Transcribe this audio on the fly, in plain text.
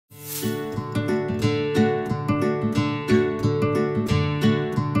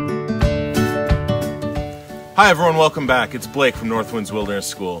Hi everyone, welcome back. It's Blake from Northwinds Wilderness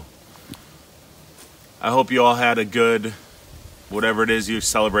School. I hope you all had a good, whatever it is you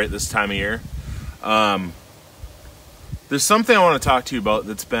celebrate this time of year. There's something I want to talk to you about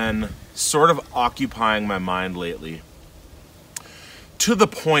that's been sort of occupying my mind lately, to the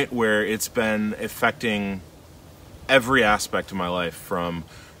point where it's been affecting every aspect of my life, from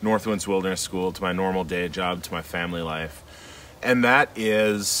Northwinds Wilderness School to my normal day job to my family life, and that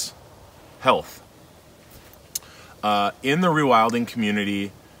is health. In the rewilding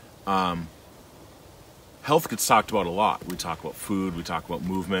community, health gets talked about a lot. We talk about food, we talk about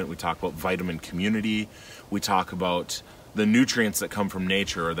movement, we talk about vitamin community, we talk about the nutrients that come from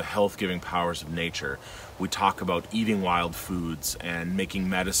nature or the health-giving powers of nature. We talk about eating wild foods and making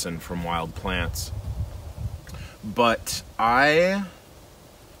medicine from wild plants. But I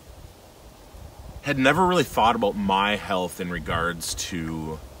had never really thought about my health in regards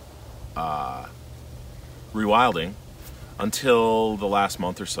to rewilding until the last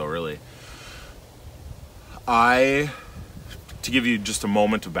month or so, really. To give you just a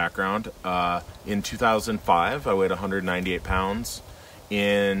moment of background, in 2005 I weighed 198 pounds.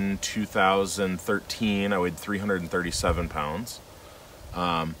 In 2013 I weighed 337 pounds.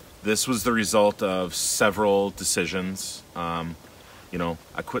 This was the result of several decisions. I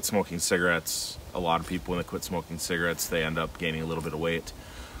quit smoking cigarettes. A lot of people, when they quit smoking cigarettes, they end up gaining a little bit of weight.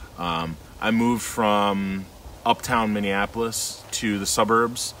 I moved from uptown Minneapolis to the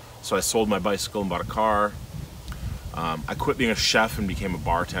suburbs, so I sold my bicycle and bought a car. I quit being a chef and became a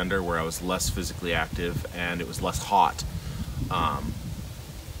bartender, where I was less physically active and it was less hot.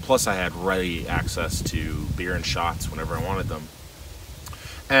 Plus I had ready access to beer and shots whenever I wanted them.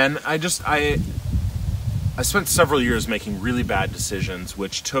 And I spent several years making really bad decisions,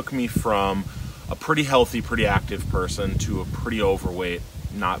 which took me from a pretty healthy, pretty active person to a pretty overweight,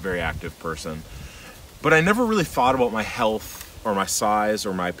 not very active person. But I never really thought about my health or my size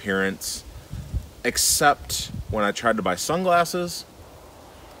or my appearance, except when I tried to buy sunglasses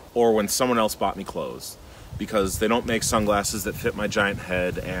or when someone else bought me clothes, because they don't make sunglasses that fit my giant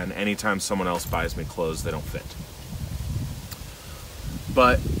head, and anytime someone else buys me clothes, they don't fit.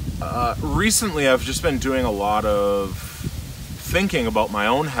 But recently I've just been doing a lot of thinking about my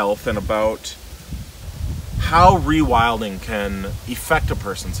own health and about how rewilding can affect a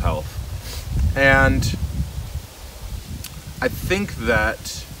person's health. And I think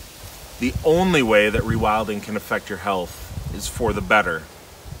that the only way that rewilding can affect your health is for the better,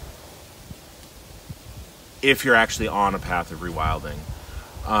 if you're actually on a path of rewilding.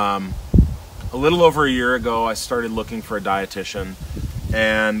 A little over a year ago, I started looking for a dietitian,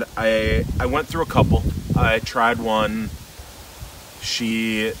 and I went through a couple. I tried one.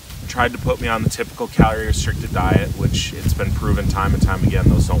 She tried to put me on the typical calorie-restricted diet, which it's been proven time and time again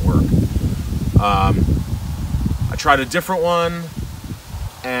those don't work. I tried a different one,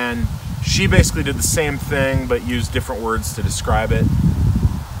 and she basically did the same thing but used different words to describe it.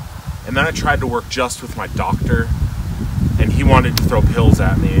 And then I tried to work just with my doctor, and he wanted to throw pills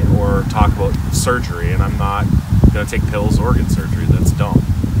at me or talk about surgery, and I'm not going to take pills or get surgery. That's dumb.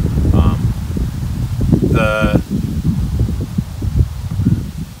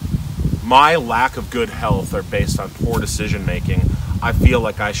 My lack of good health are based on poor decision making. I feel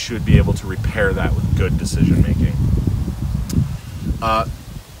like I should be able to repair that with good decision making.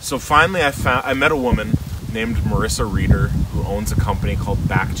 So finally I met a woman named Marissa Reeder, who owns a company called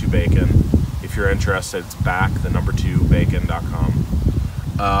Back to Bacon. If you're interested, it's back2bacon.com.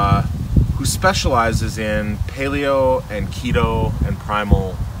 Who specializes in paleo and keto and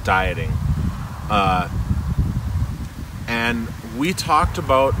primal dieting. And we talked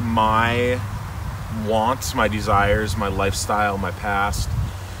about my wants, my desires, my lifestyle, my past,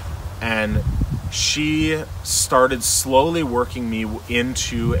 and she started slowly working me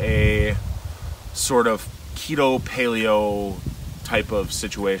into a sort of keto paleo type of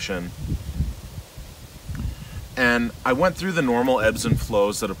situation. And I went through the normal ebbs and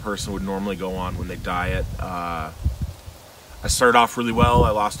flows that a person would normally go on when they diet. I started off really well.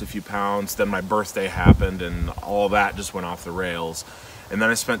 I lost a few pounds. Then my birthday happened, and all that just went off the rails. And then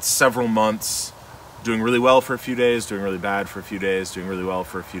I spent several months doing really well for a few days, doing really bad for a few days, doing really well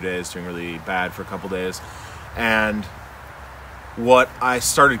for a few days, doing really bad for a couple days. And what I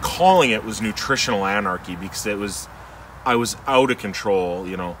started calling it was nutritional anarchy, because I was out of control.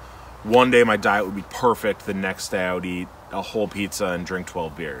 One day my diet would be perfect. The next day I would eat a whole pizza and drink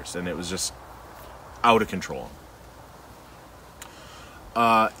 12 beers. And it was just out of control.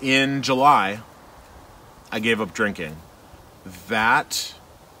 In July, I gave up drinking. That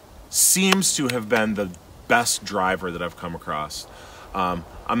seems to have been the best driver that I've come across.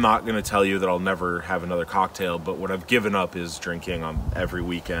 I'm not going to tell you that I'll never have another cocktail, but what I've given up is drinking on every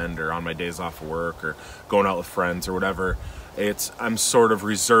weekend or on my days off of work or going out with friends or whatever. I'm sort of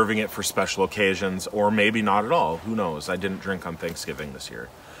reserving it for special occasions, or maybe not at all. Who knows? I didn't drink on Thanksgiving this year.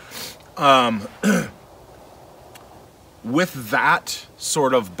 With that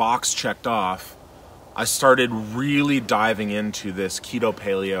sort of box checked off, I started really diving into this keto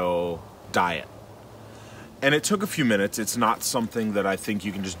paleo diet. And it took a few minutes. It's not something that I think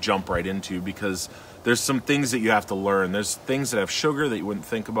you can just jump right into, because there's some things that you have to learn. There's things that have sugar that you wouldn't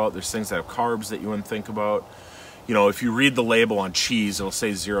think about. There's things that have carbs that you wouldn't think about. You know, if you read the label on cheese, it'll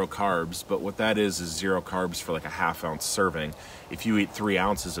say 0 carbs, but what that is 0 carbs for like a half-ounce serving. If you eat 3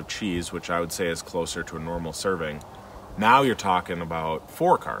 ounces of cheese, which I would say is closer to a normal serving, now you're talking about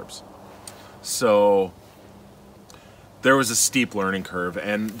 4 carbs. So there was a steep learning curve,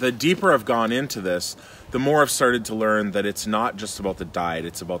 and the deeper I've gone into this, the more I've started to learn that it's not just about the diet,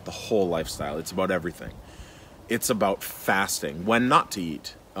 it's about the whole lifestyle, it's about everything. It's about fasting, when not to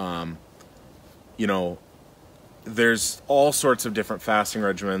eat. You know, there's all sorts of different fasting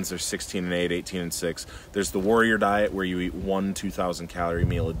regimens. There's 16 and 8, 18 and 6. There's the warrior diet, where you eat 1 2,000 calorie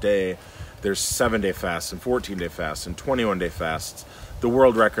meal a day. There's 7-day fasts and 14-day fasts and 21-day fasts. The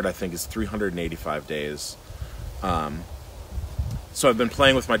world record, I think, is 385 days. So I've been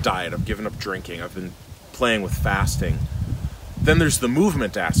playing with my diet. I've given up drinking. I've been playing with fasting. Then there's the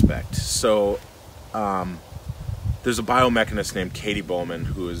movement aspect. So there's a biomechanist named Katie Bowman,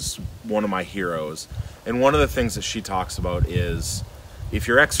 who is one of my heroes. And one of the things that she talks about is, if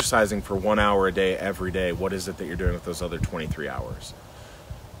you're exercising for 1 hour a day every day, what is it that you're doing with those other 23 hours?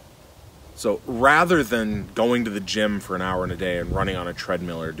 So rather than going to the gym for an hour in a day and running on a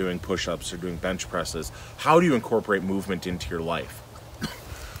treadmill or doing push-ups or doing bench presses, how do you incorporate movement into your life?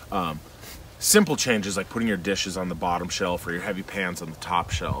 Simple changes like putting your dishes on the bottom shelf or your heavy pans on the top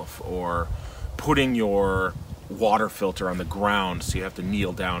shelf, or putting your water filter on the ground so you have to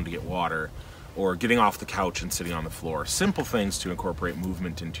kneel down to get water, or getting off the couch and sitting on the floor. Simple things to incorporate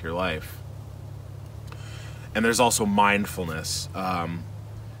movement into your life. And there's also mindfulness.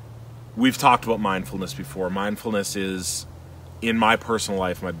 We've talked about mindfulness before. Mindfulness is, in my personal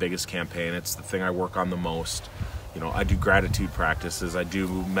life, my biggest campaign. It's the thing I work on the most. You know, I do gratitude practices, I do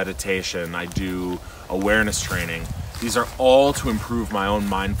meditation, I do awareness training. These are all to improve my own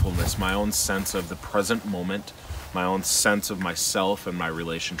mindfulness, my own sense of the present moment, my own sense of myself and my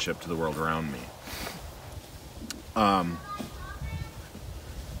relationship to the world around me.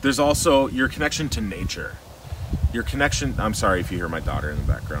 There's also your connection to nature. Your connection, I'm sorry if you hear my daughter in the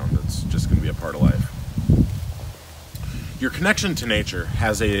background, that's just going to be a part of life. Your connection to nature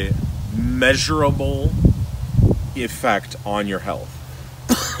has a measurable effect on your health.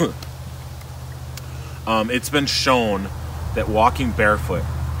 It's been shown that walking barefoot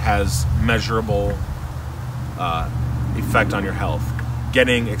has measurable effect on your health.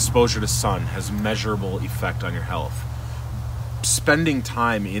 Getting exposure to sun has measurable effect on your health. Spending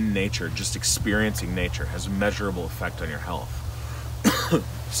time in nature, just experiencing nature, has measurable effect on your health.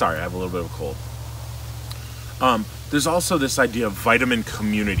 Sorry, I have a little bit of a cold. There's also this idea of vitamin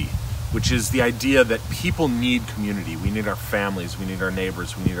community, which is the idea that people need community. We need our families, we need our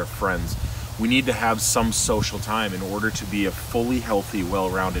neighbors, we need our friends. We need to have some social time in order to be a fully healthy,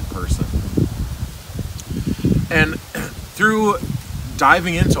 well-rounded person. And through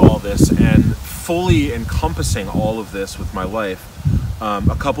diving into all this and fully encompassing all of this with my life,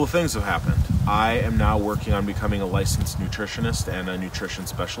 a couple of things have happened. I am now working on becoming a licensed nutritionist and a nutrition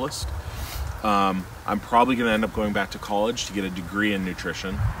specialist. I'm probably going to end up going back to college to get a degree in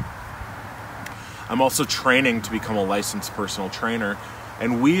nutrition. I'm also training to become a licensed personal trainer,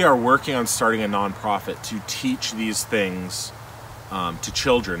 and we are working on starting a nonprofit to teach these things to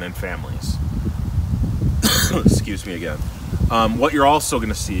children and families. Excuse me again. What you're also going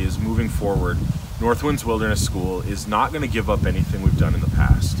to see is, moving forward, Northwinds Wilderness School is not going to give up anything we've done in the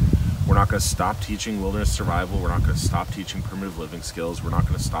past. We're not going to stop teaching wilderness survival. We're not going to stop teaching primitive living skills. We're not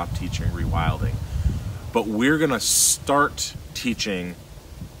going to stop teaching rewilding. But we're going to start teaching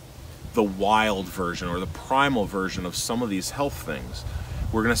the wild version, or the primal version, of some of these health things.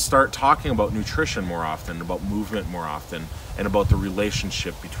 We're going to start talking about nutrition more often, about movement more often, and about the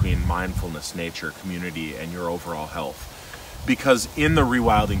relationship between mindfulness, nature, community, and your overall health. Because in the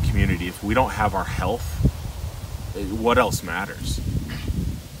rewilding community, if we don't have our health, what else matters?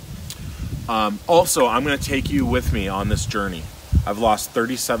 Also, I'm going to take you with me on this journey. I've lost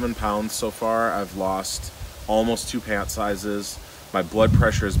 37 pounds so far. I've lost almost 2 pant sizes. My blood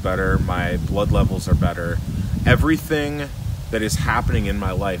pressure is better. My blood levels are better. Everything that is happening in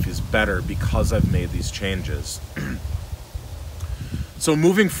my life is better because I've made these changes. So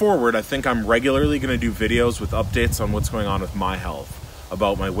moving forward, I think I'm regularly going to do videos with updates on what's going on with my health,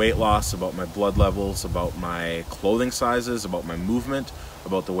 about my weight loss, about my blood levels, about my clothing sizes, about my movement,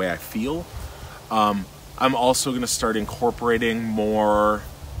 about the way I feel. I'm also going to start incorporating more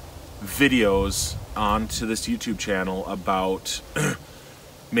videos onto this YouTube channel about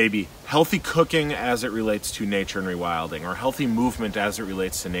maybe healthy cooking as it relates to nature and rewilding, or healthy movement as it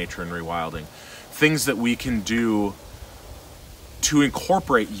relates to nature and rewilding. Things that we can do to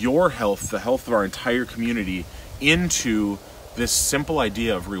incorporate your health, the health of our entire community, into this simple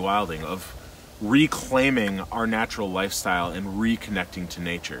idea of rewilding, of reclaiming our natural lifestyle and reconnecting to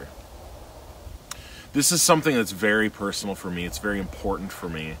nature. This is something that's very personal for me. It's very important for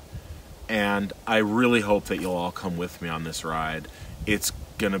me. And I really hope that you'll all come with me on this ride. It's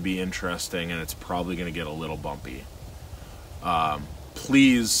going to be interesting, and it's probably going to get a little bumpy.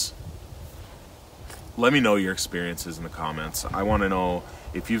 Please let me know your experiences in the comments. I want to know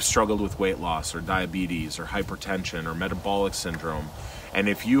if you've struggled with weight loss or diabetes or hypertension or metabolic syndrome, and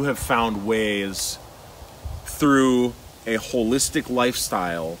if you have found ways through a holistic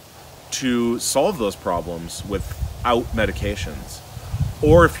lifestyle to solve those problems without medications.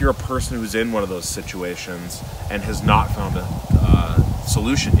 Or if you're a person who's in one of those situations and has not found a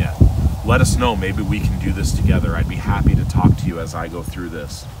solution yet, let us know. Maybe we can do this together. I'd be happy to talk to you as I go through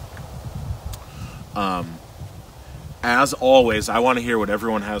this. As always, I want to hear what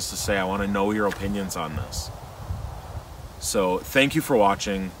everyone has to say. I want to know your opinions on this. So thank you for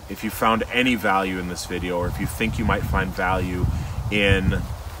watching. If you found any value in this video, or if you think you might find value in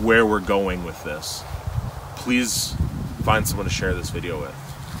where we're going with this, please find someone to share this video with.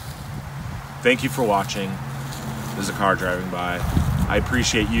 Thank you for watching. There's a car driving by. I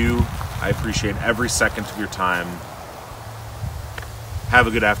appreciate you. I appreciate every second of your time. Have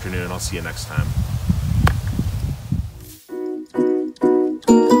a good afternoon. I'll see you next time.